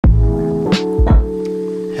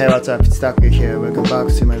Hey, what's up? It's Taku here. Welcome back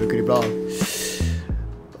to my weekly blog.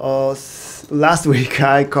 Last week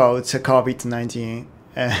I caught COVID-19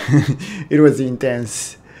 and it was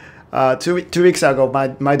intense. Two weeks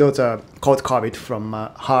ago, my daughter caught COVID from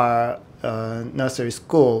her nursery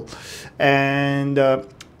school, and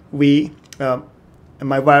my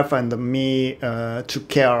wife and me took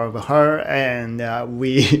care of her, and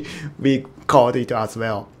we caught it as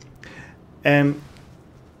well. And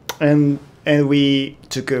we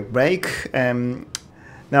took a break, and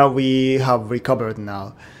now we have recovered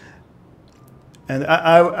now. And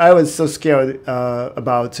I was so scared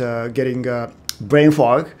about getting brain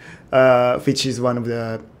fog, which is one of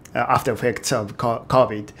the after effects of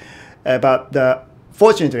COVID. But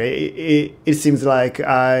fortunately, it seems like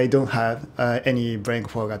I don't have any brain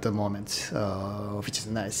fog at the moment, which is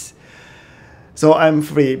nice. So I'm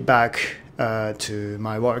free back to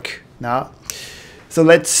my work now. So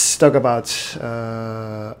let's talk about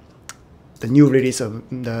the new release of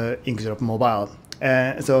the Inkdrop mobile.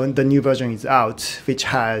 So the new version is out, which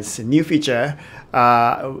has a new feature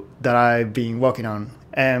that I've been working on.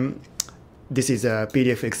 And this is a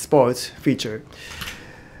PDF export feature.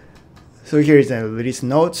 So here is a release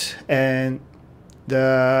note, and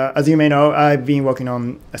as you may know, I've been working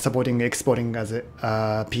on supporting exporting as a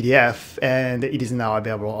PDF, and it is now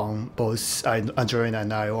available on both Android and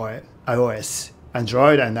iOS.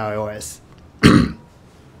 Android and iOS.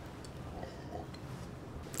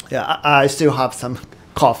 Yeah, I still have some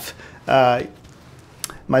cough.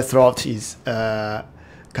 My throat is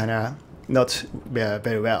kind of not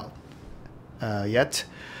very well yet.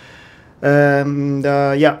 Yeah,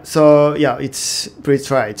 it's pretty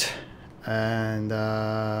tight, and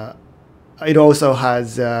it also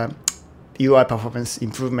has UI performance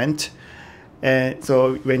improvement. And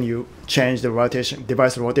so when you change the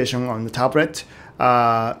device rotation on the tablet,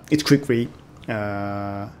 it quickly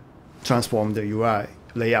transforms the UI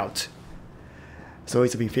layout. So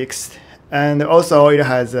it's been fixed. And also it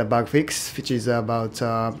has a bug fix, which is about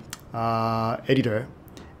editor.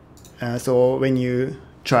 So when you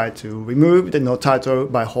try to remove the note title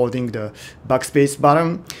by holding the backspace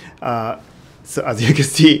button, so as you can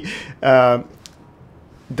see,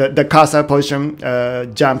 the cursor position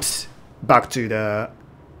jumps back to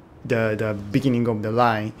the beginning of the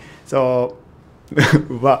line. So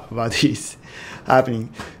what is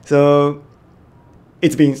happening? So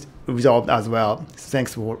it's been resolved as well.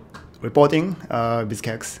 Thanks for reporting,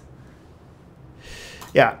 Bizkex.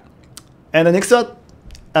 Yeah, and the next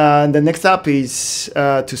up is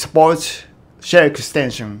to support share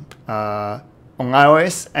extension on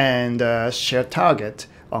iOS and share target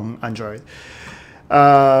on Android.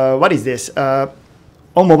 What is this?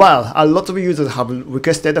 On mobile, a lot of users have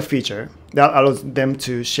requested a feature that allows them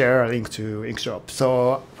to share a link to Inkdrop.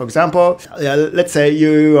 So, for example, let's say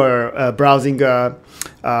you are browsing a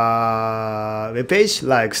web page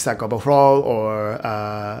like Stack Overflow or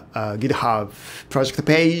a GitHub project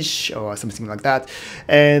page or something like that,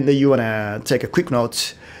 and you want to take a quick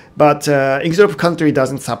note. But Inkdrop currently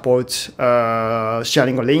doesn't support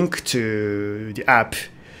sharing a link to the app,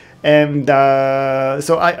 and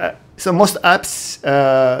so most apps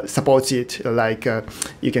support it. Like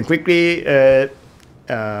you can quickly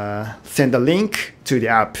send a link to the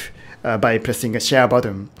app by pressing a share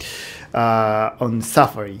button on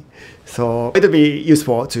Safari. So it'll be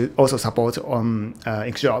useful to also support on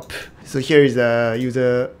Inkdrop. So here is a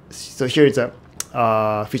user. So here is a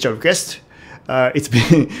feature request. It's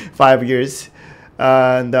been 5 years,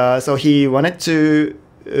 and so he wanted to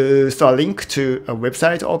a link to a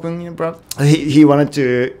website open in browser. He wanted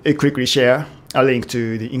to quickly share a link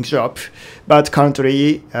to the Inkdrop, but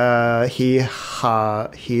currently he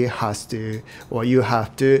has to, or you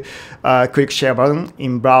have to click share button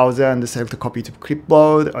in browser and select copy to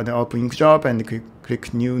clipboard and open Inkdrop and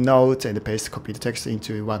click new note and paste copy the text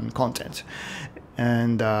into one content,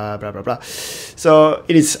 and blah blah blah. So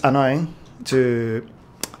it is annoying to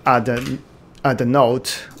add a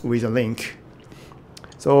note with a link.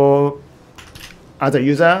 So as a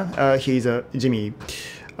user, Jimmy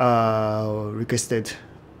requested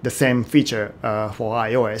the same feature for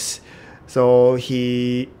iOS. So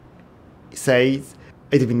he says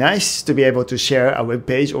it'd be nice to be able to share a web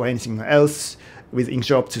page or anything else with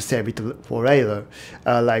Inkdrop to save it for later,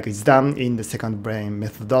 like it's done in the second brain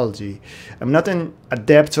methodology. I'm not an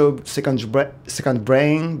adept of second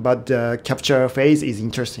brain, but the capture phase is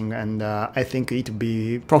interesting, and I think it would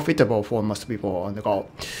be profitable for most people on the go.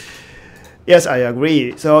 Yes, I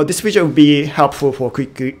agree. So this feature would be helpful for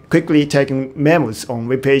quickly taking memos on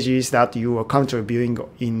web pages that you are currently viewing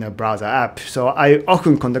in a browser app. So I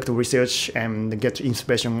often conduct research and get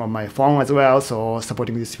inspiration on my phone as well. So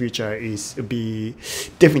supporting this feature would be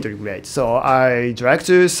definitely great. So I direct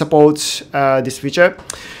to support this feature.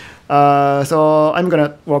 So I'm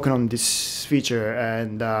gonna work on this feature,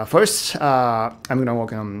 and first I'm gonna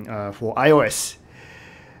work on for iOS,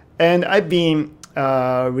 and I've been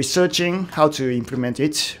researching how to implement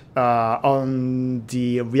it on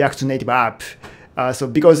the React Native app. So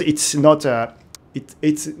because it's not a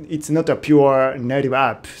it's not a pure native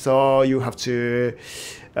app, so you have to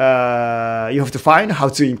find how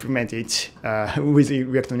to implement it with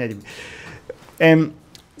React Native, and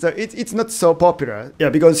so it's not so popular. Yeah,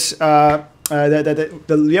 because the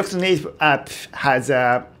React Native app has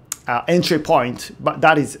a entry point, but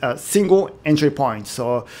that is a single entry point.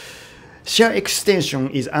 So share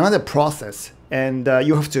extension is another process, and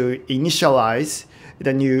you have to initialize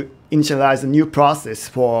the new process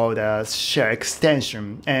for the share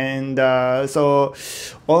extension. And so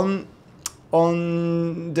on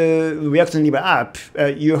the React Native app,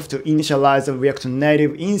 you have to initialize a React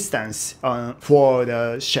Native instance for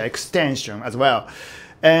the share extension as well.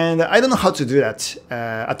 And I don't know how to do that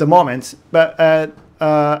at the moment, but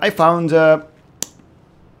I found a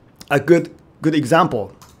good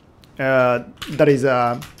example. That is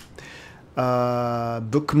a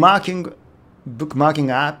bookmarking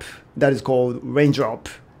app that is called Inkdrop,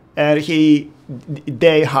 and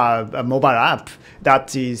they have a mobile app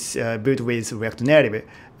that is built with React Native,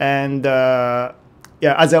 and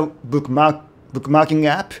yeah, as a bookmarking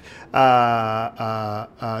app,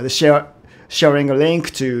 the sharing a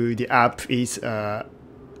link to the app is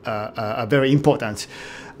very important.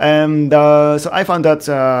 And so I found that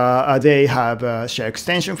they have a share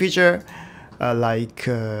extension feature like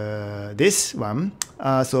this one.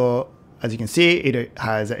 So as you can see, it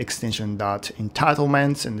has an extension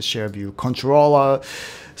 .entitlements and the share view controller.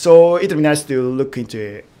 So it would be nice to look into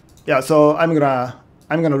it. Yeah, so I'm gonna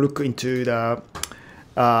look into the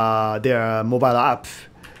their mobile app.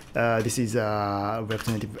 This is a React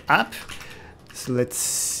Native app. So let's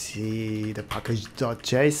see the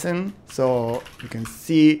package.json. So you can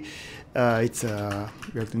see it's a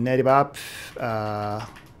React Native app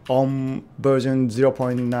on version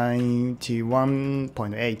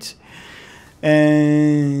 0.91.8.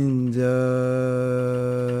 And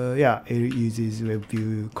yeah, it uses web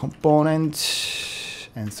view component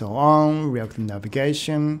and so on, React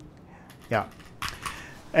navigation. Yeah.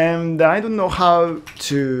 And I don't know how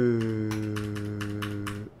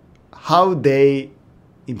they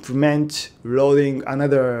implement loading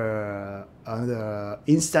another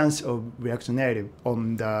instance of React Native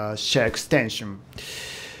on the share extension.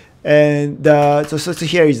 And so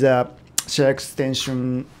here is a share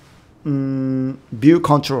extension view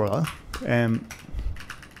controller, and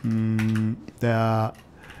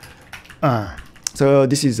so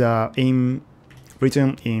this is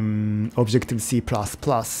written in Objective-C++.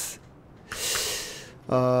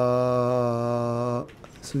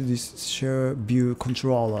 So this share view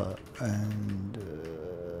controller and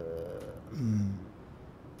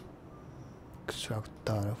extract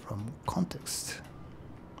data from context.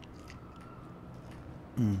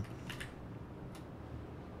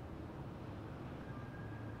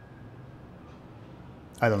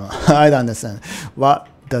 I don't know. I don't understand. What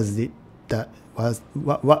does it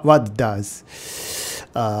what does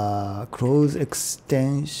close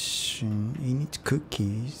extension init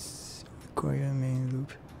cookies require main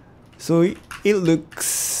loop? So it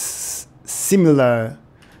looks similar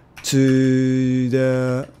to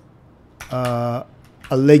the a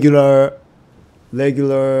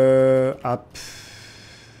regular app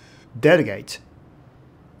delegate,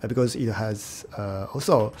 because it has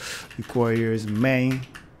also requires main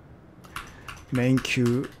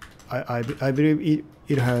queue. I believe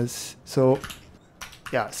it has. So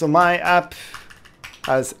yeah, so my app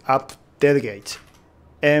has app delegate,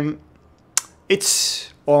 and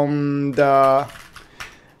it's on the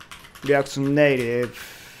React Native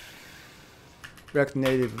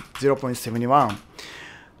 0.71,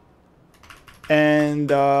 and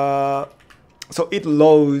so it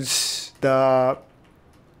loads the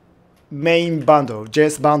main bundle,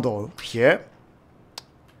 JS bundle here,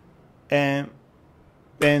 and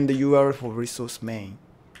the URL for resource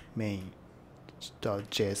main.js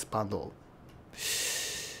bundle.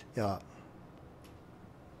 Yeah.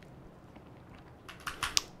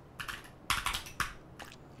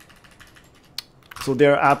 So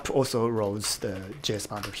their app also loads the JS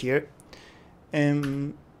bundle here,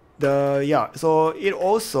 and so it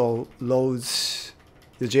also loads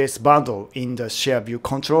the JS bundle in the share view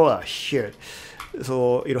controller here.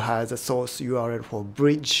 So it has a source URL for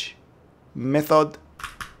bridge method,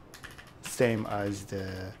 same as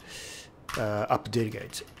the app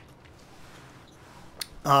delegate.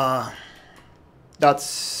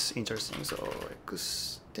 That's interesting. So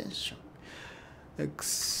extension.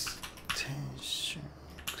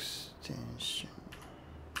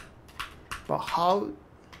 But how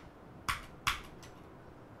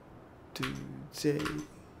do they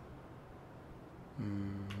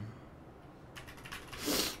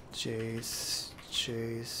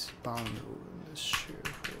JS bundle share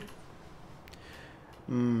for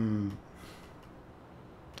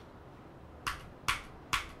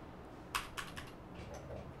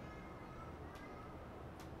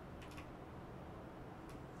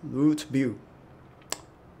root view.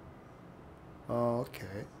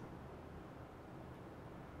 Okay.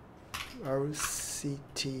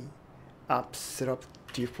 RCT app setup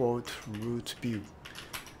default root view.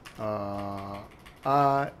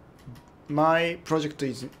 My project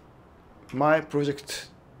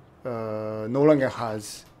no longer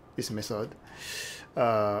has this method.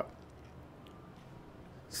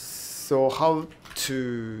 So how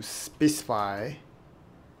to specify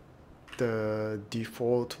the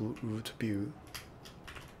default root view?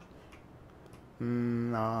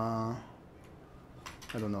 I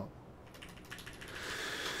don't know.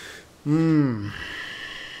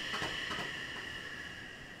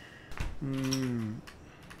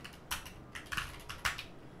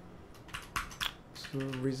 So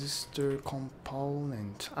register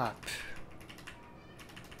component app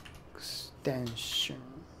extension.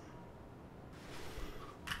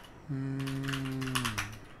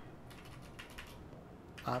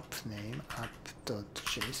 App name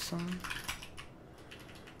app.json.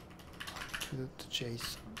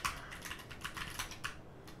 App.json.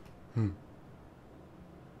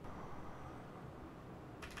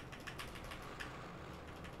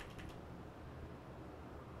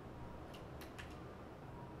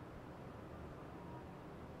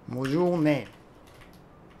 Module name.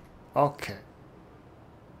 Okay.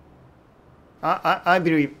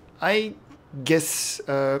 I guess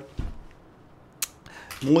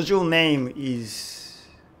module name is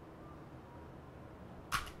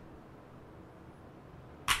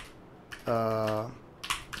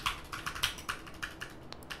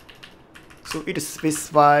so it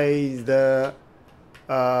specifies the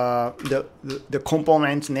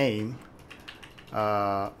component name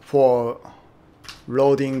for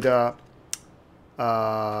loading the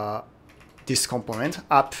this component,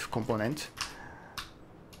 app component.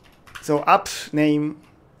 So app name,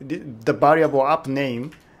 the variable app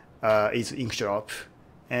name is Inkdrop,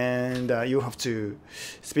 and you have to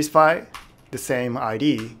specify the same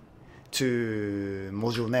ID to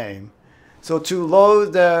module name. So to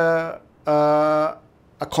load the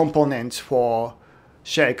a component for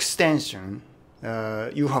share extension,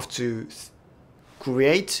 you have to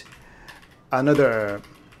create another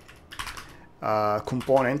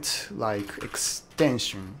component like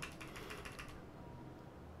extension,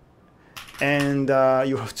 and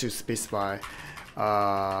you have to specify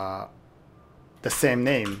the same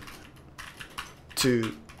name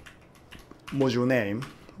to module name,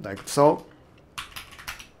 like so.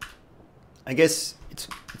 I guess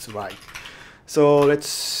it's right. So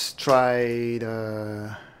let's try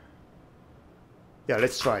the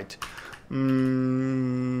let's try it.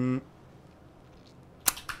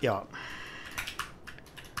 Yeah.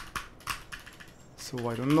 So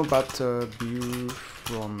I don't know about view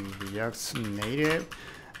from React Native,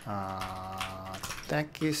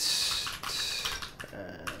 text,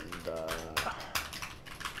 and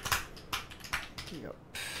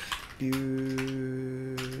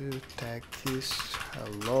view text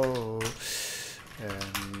hello,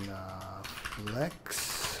 and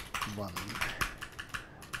flex one.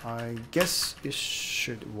 I guess it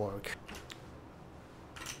should work.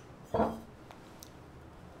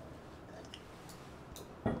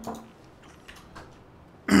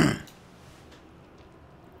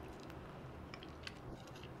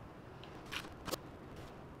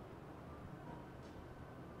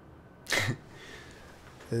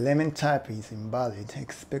 Element type is invalid.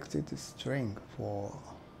 Expected string for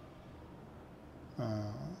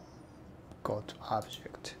got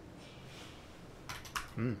object.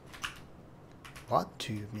 What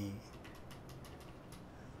do you mean?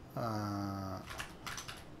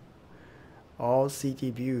 All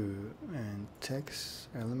city view and text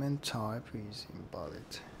element type is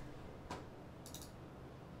invalid.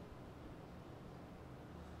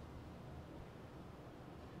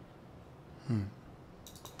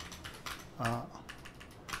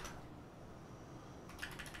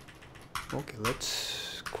 Okay,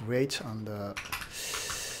 let's create on the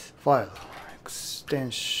file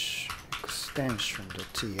extension.ts,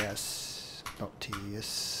 not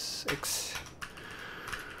tsx,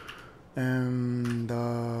 and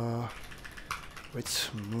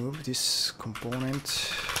let's move this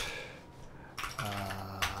component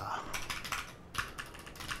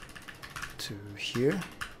to here,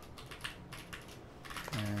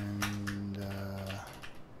 and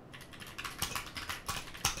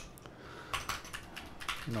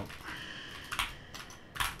no.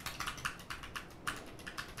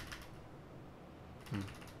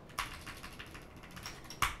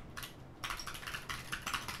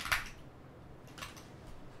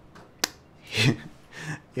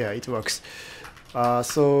 Yeah, it works.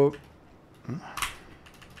 So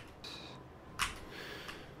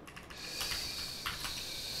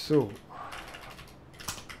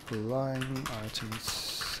line item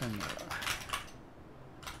center,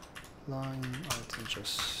 line item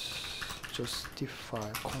justify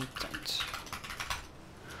content.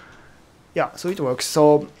 Yeah, so it works.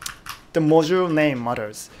 So the module name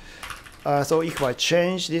matters. So if I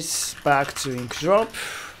change this back to Inkdrop,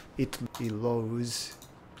 it loads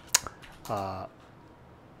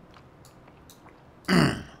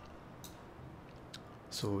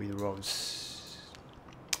so it loads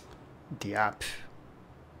the app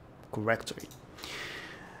correctly.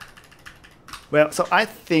 Well, so I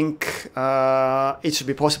think it should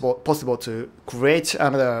be possible to create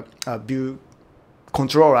another view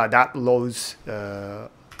controller that loads the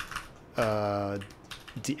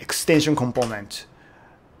extension component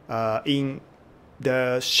in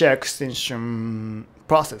the share extension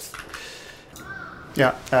process.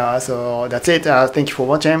 Yeah, so that's it. Thank you for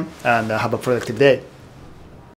watching, and have a productive day.